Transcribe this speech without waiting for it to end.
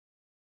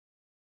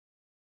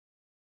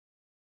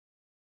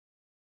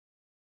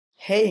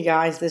Hey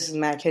guys, this is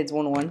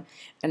MacKids101,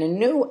 and a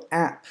new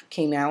app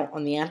came out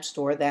on the App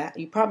Store that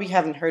you probably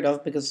haven't heard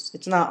of because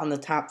it's not on the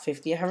top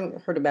 50. I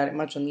haven't heard about it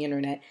much on the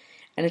internet,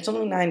 and it's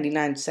only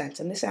 99 cents.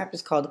 And this app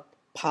is called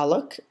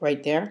Pollock,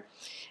 right there.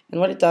 And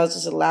what it does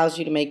is it allows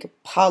you to make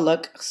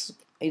Pollock.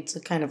 It's a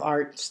kind of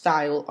art,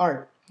 style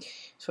art.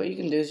 So what you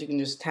can do is you can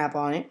just tap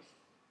on it,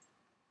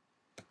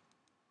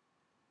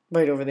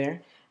 right over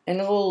there, and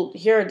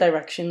here are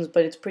directions,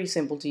 but it's pretty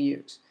simple to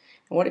use.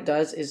 And what it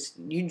does is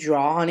you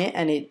draw on it,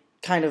 and it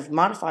kind of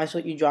modifies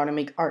what you draw to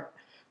make art.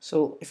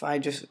 So if I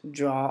just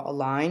draw a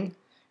line,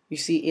 you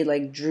see it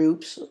like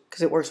droops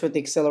because it works with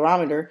the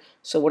accelerometer.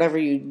 So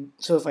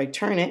if I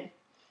turn it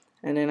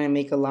and then I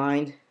make a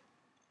line,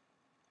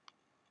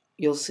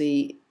 you'll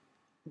see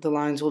the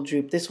lines will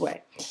droop this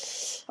way.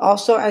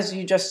 Also, as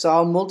you just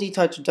saw,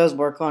 multi-touch does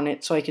work on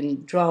it, so I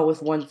can draw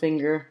with one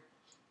finger,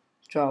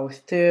 draw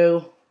with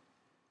two,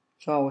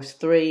 draw with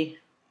three,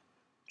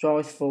 draw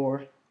with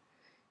four,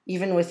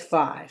 even with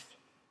five.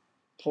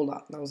 Hold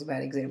on, that was a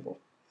bad example.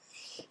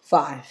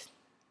 5.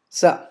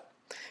 So,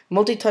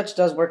 multi-touch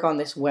does work on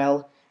this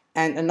well.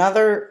 And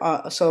another,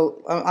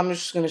 I'm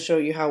just going to show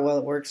you how well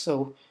it works.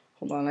 So,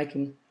 hold on, I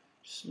can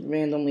just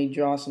randomly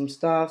draw some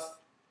stuff.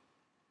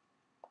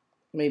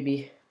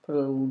 Maybe put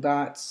a little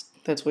dots.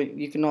 That's what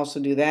you can also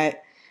do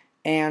that.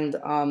 And,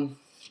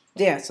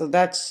 yeah, so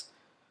that's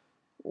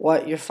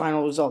what your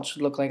final result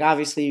should look like.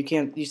 Obviously,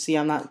 you see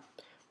I'm not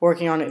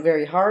working on it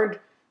very hard,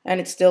 and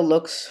it still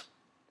looks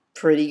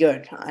pretty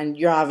good, and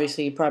you're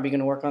obviously probably going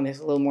to work on this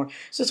a little more.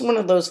 So it's one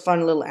of those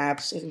fun little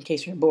apps in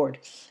case you're bored.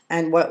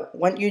 And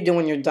what you do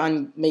when you're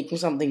done making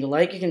something you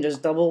like, you can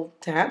just double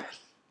tap.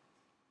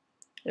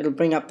 It'll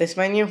bring up this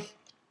menu,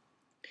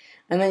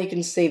 and then you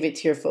can save it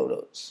to your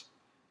photos.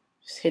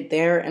 Just hit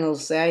there, and it'll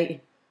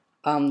say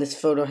this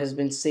photo has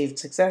been saved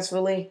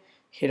successfully.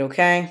 Hit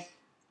OK.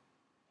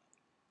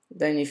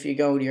 Then if you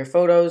go to your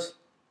photos,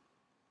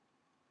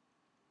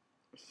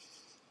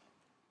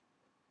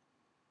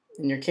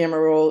 in your camera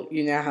roll,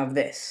 you now have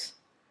this,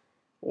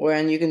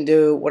 when you can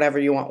do whatever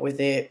you want with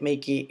it.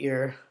 Make it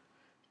your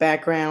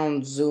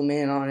background, zoom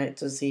in on it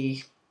to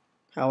see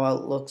how well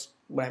it looks,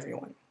 whatever you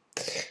want.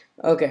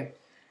 Okay,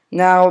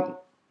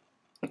 now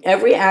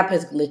every app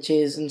has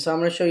glitches, and so I'm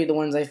going to show you the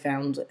ones I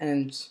found,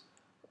 and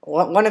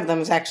one of them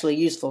is actually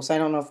useful, so I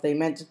don't know if they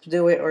meant to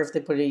do it or if they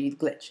put a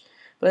glitch.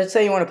 But let's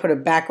say you want to put a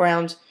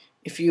background.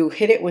 If you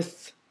hit it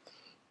with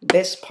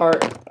this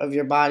part of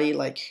your body,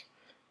 like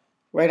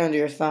right under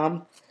your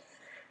thumb,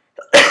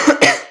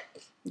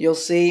 you'll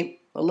see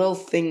a little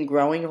thing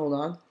growing. Hold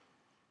on.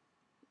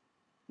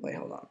 Wait,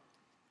 hold on.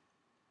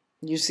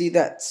 You see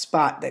that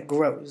spot that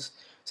grows.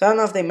 So I don't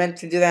know if they meant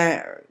to do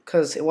that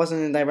because it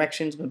wasn't in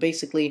directions, but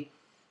basically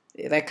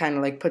that kind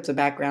of like puts a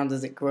background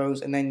as it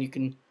grows, and then you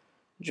can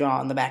draw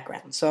on the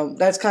background. So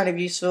that's kind of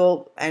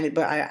useful, but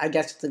I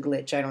guess it's a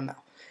glitch. I don't know.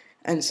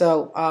 And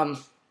so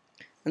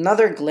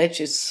another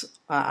glitch is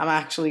I'm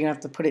actually going to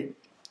have to put it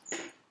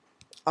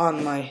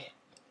on my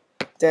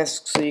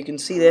desk so you can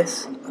see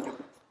this,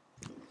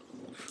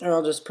 or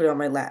I'll just put it on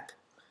my lap,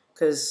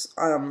 because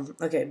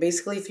okay,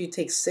 basically if you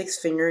take 6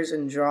 fingers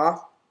and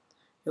draw,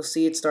 you'll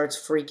see it starts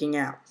freaking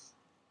out.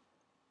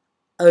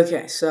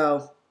 Okay,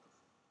 so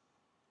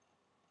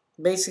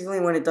basically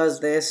when it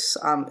does this,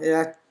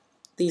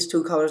 these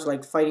two colors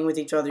like fighting with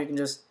each other, you can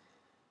just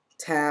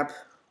tap,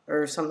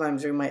 or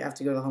sometimes you might have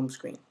to go to the home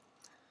screen.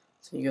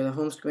 So you go to the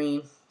home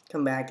screen,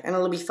 come back, and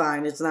it'll be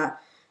fine. It's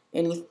not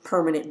any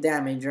permanent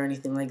damage or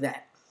anything like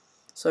that.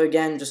 So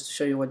again, just to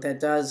show you what that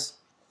does,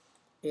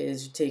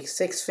 is you take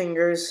 6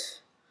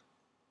 fingers.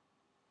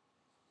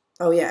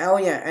 Oh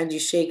yeah, and you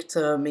shake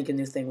to make a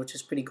new thing, which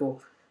is pretty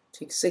cool.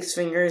 Take 6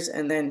 fingers,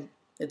 and then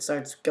it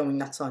starts going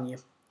nuts on you.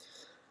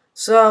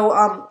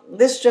 So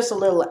this is just a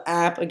little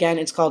app. Again,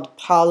 it's called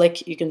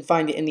Pollock. You can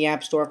find it in the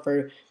App Store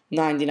for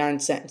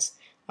 99 cents.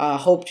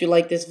 Hope you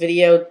like this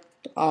video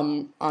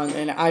on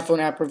an iPhone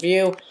app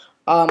review.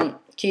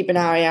 Keep an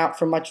eye out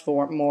for much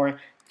more.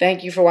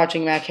 Thank you for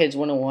watching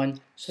MacKids101.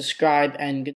 Subscribe and good